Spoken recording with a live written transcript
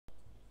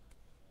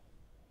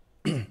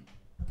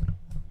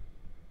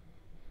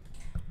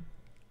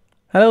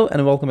Hello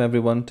and welcome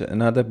everyone to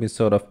another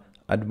episode of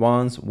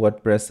Advanced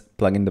WordPress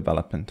Plugin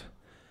Development.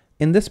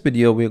 In this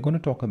video, we're going to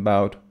talk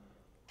about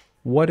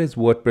what is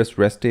WordPress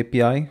REST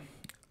API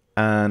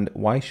and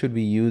why should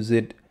we use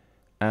it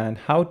and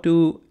how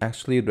to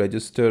actually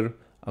register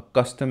a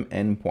custom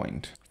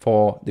endpoint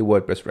for the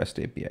WordPress REST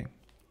API.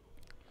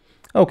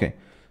 Okay,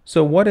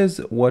 so what is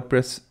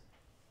WordPress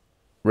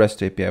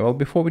REST API? Well,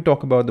 before we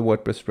talk about the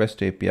WordPress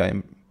REST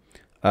API,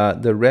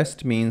 the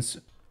REST means,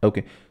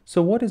 okay,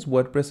 so what is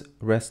WordPress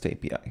REST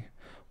API?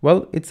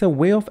 Well, it's a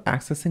way of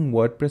accessing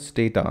WordPress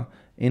data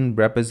in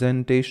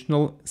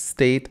representational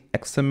state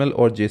XML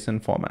or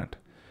JSON format.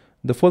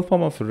 The full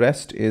form of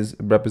REST is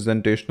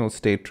representational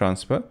state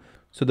transfer.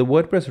 So the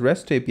WordPress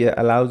REST API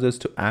allows us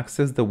to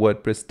access the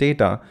WordPress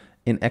data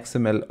in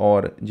XML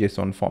or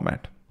JSON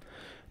format.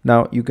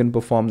 Now you can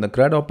perform the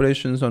CRUD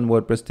operations on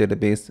WordPress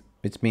database,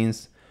 which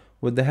means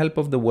with the help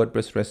of the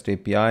WordPress REST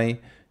API,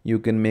 you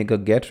can make a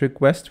GET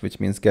request, which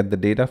means get the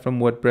data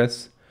from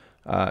WordPress.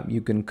 You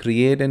can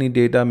create any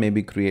data,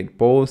 maybe create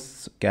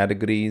posts,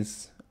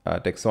 categories,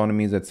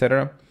 taxonomies,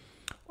 etc.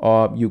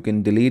 Or you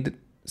can delete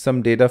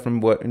some data from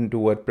into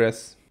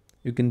WordPress.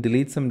 You can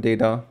delete some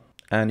data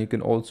and you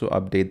can also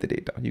update the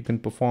data. You can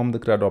perform the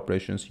CRUD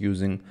operations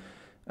using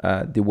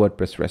the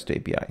WordPress REST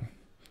API.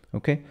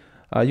 Okay.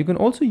 You can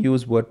also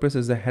use WordPress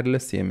as a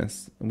headless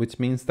CMS, which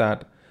means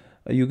that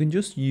you can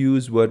just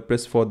use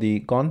WordPress for the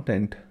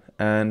content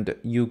and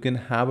you can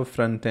have a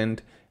front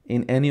end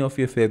in any of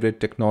your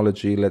favorite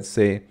technology, let's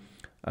say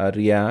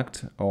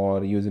React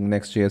or using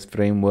Next.js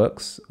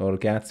frameworks or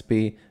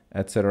Gatsby,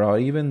 etc., or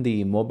even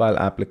the mobile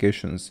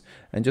applications,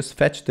 and just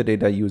fetch the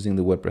data using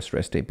the WordPress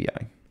REST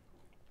API.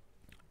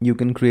 You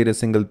can create a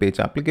single page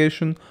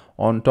application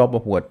on top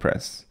of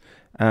WordPress,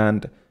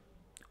 and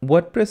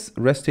WordPress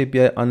REST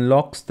API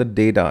unlocks the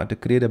data to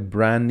create a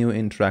brand new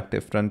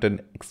interactive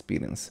front-end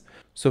experience.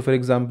 So for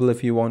example,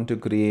 if you want to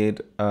create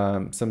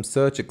some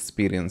search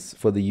experience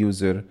for the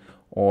user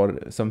or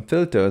some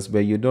filters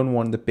where you don't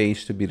want the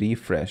page to be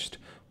refreshed,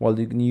 well,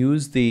 you can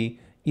use the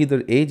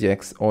either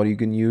Ajax or you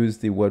can use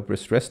the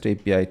WordPress REST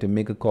API to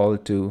make a call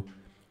to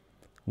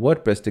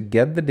WordPress to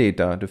get the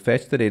data, to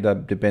fetch the data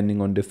depending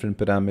on different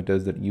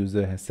parameters that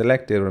user has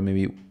selected or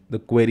maybe the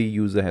query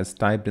user has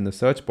typed in the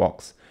search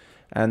box.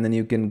 And then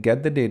you can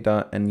get the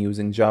data, and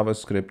using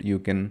JavaScript, you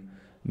can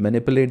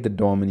manipulate the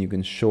DOM and you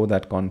can show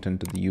that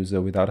content to the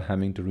user without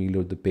having to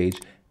reload the page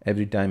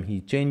every time he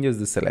changes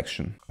the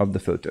selection of the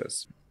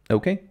filters.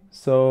 Okay,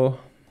 so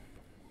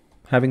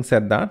having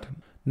said that,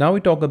 now we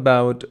talk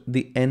about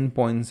the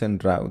endpoints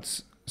and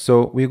routes.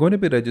 So we're going to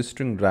be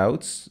registering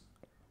routes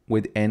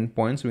with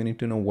endpoints. We need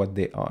to know what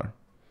they are.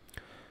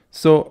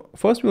 So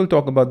first we'll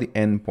talk about the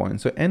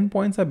endpoints. So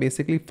endpoints are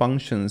basically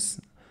functions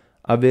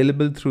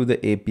available through the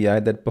API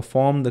that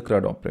perform the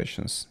CRUD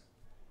operations.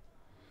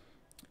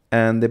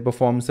 And they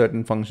perform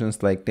certain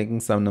functions like taking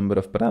some number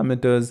of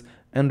parameters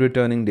and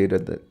returning data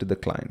to the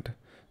client.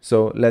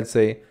 So let's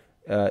say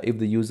if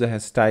the user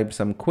has typed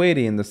some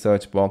query in the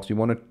search box, you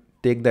want to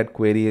take that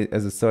query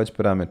as a search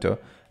parameter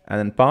and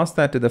then pass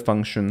that to the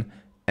function,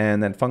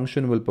 and that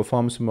function will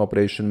perform some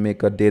operation,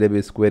 make a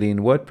database query in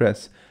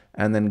WordPress,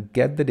 and then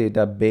get the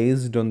data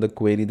based on the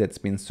query that's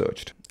been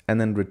searched, and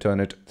then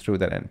return it through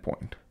that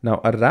endpoint.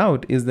 Now, a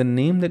route is the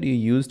name that you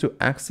use to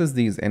access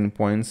these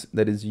endpoints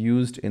that is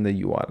used in the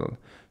URL.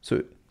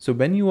 So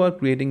when you are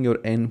creating your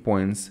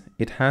endpoints,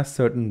 it has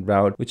certain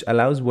route which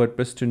allows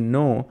WordPress to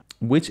know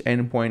which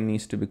endpoint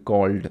needs to be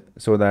called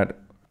so that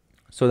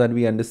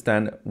we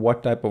understand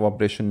what type of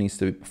operation needs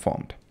to be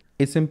performed.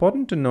 It's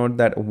important to note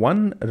that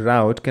one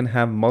route can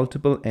have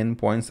multiple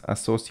endpoints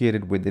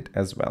associated with it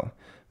as well,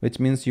 which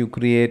means you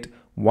create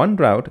one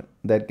route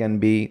that can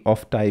be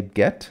of type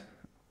GET,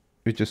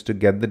 which is to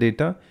get the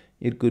data.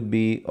 It could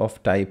be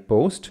of type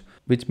POST,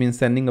 which means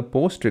sending a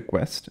POST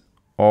request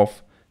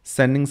of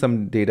sending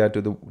some data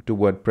to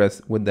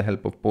WordPress with the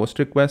help of POST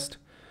request,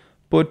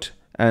 put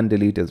and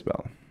delete as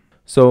well.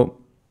 So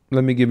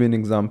let me give you an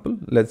example.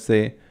 Let's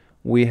say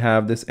we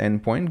have this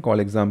endpoint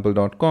called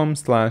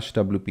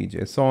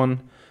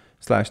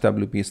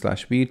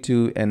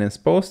example.com/wp.json/wp/v2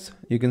 ns-post.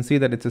 You can see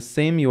that it's the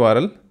same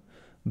URL,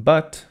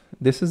 but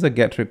this is a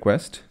GET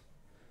request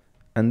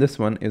and this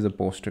one is a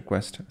POST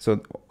request.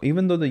 So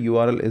even though the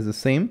URL is the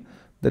same,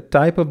 the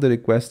type of the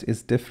request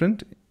is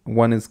different.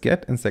 One is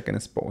GET and second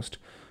is POST.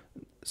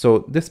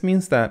 So this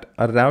means that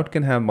a route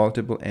can have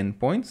multiple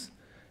endpoints.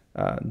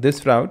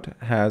 This route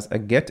has a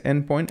GET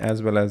endpoint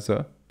as well as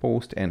a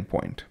POST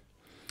endpoint.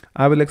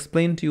 I will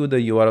explain to you the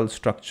URL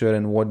structure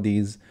and what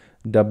these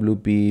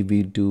WP,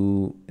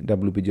 V2,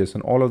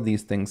 WP.json, all of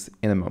these things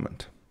in a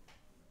moment.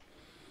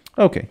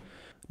 Okay.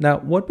 Now,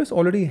 WordPress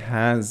already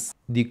has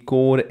the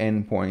core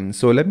endpoints.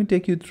 So let me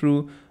take you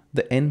through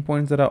the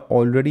endpoints that are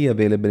already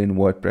available in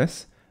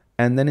WordPress.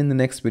 And then in the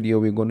next video,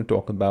 we're going to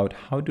talk about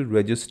how to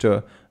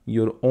register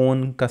your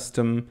own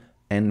custom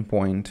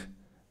endpoint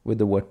with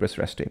the WordPress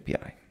REST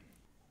API.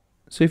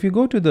 So if you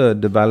go to the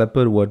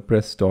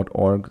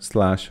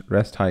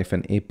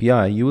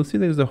developer.wordpress.org/rest-API, you will see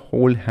there's a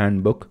whole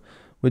handbook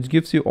which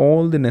gives you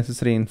all the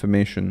necessary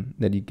information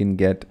that you can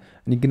get,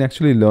 and you can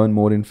actually learn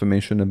more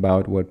information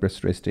about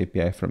WordPress REST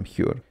API from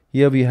here.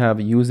 Here we have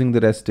using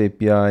the REST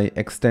API,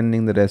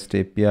 extending the REST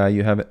API,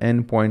 you have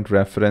endpoint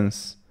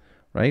reference,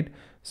 right?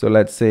 So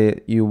let's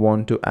say you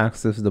want to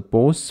access the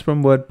posts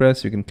from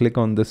WordPress, you can click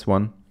on this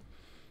one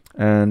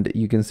and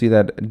you can see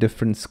that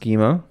different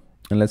schema.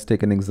 And let's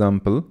take an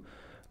example.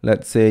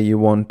 Let's say you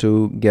want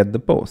to get the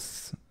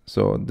posts.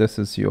 So this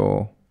is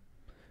your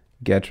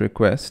get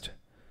request.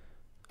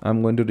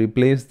 I'm going to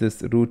replace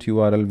this root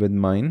URL with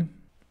mine.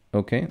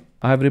 Okay,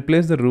 I have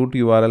replaced the root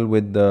URL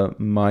with the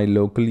my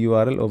local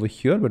URL over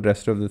here, but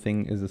rest of the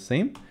thing is the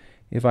same.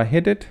 If I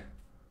hit it,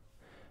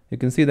 you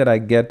can see that I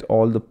get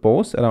all the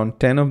posts, around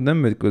 10 of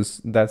them,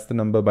 because that's the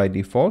number by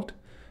default.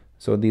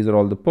 So these are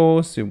all the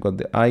posts. You've got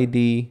the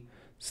ID,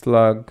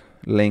 slug,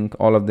 link,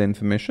 all of the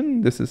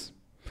information. This is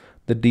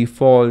the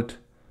default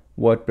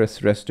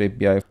WordPress REST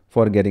API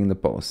for getting the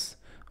posts.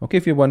 Okay,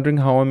 if you're wondering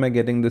how am I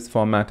getting this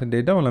formatted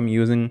data, well, I'm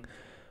using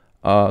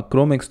a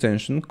Chrome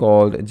extension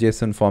called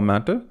JSON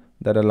Formatter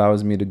that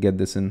allows me to get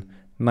this in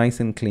nice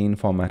and clean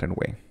formatted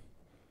way.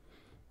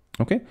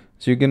 Okay,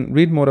 so you can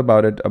read more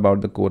about it,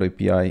 about the core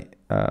API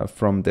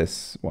from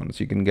this one.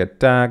 So you can get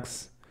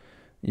tags,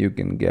 you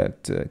can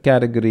get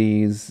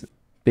categories,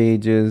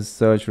 pages,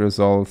 search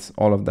results,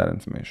 all of that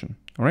information.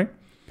 All right.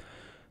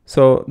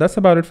 So that's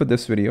about it for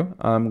this video.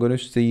 I'm going to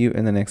see you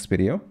in the next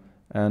video,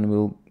 and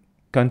we'll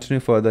continue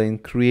further in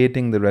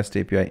creating the REST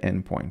API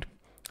endpoint.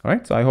 All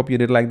right. So I hope you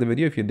did like the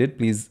video. If you did,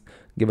 please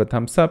give a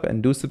thumbs up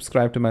and do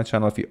subscribe to my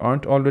channel if you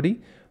aren't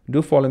already.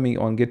 Do follow me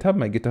on GitHub.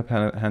 My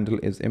GitHub handle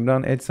is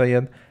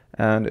imranhsayed,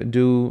 and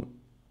do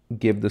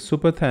give the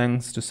super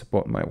thanks to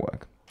support my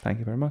work. Thank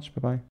you very much.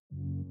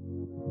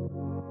 Bye-bye.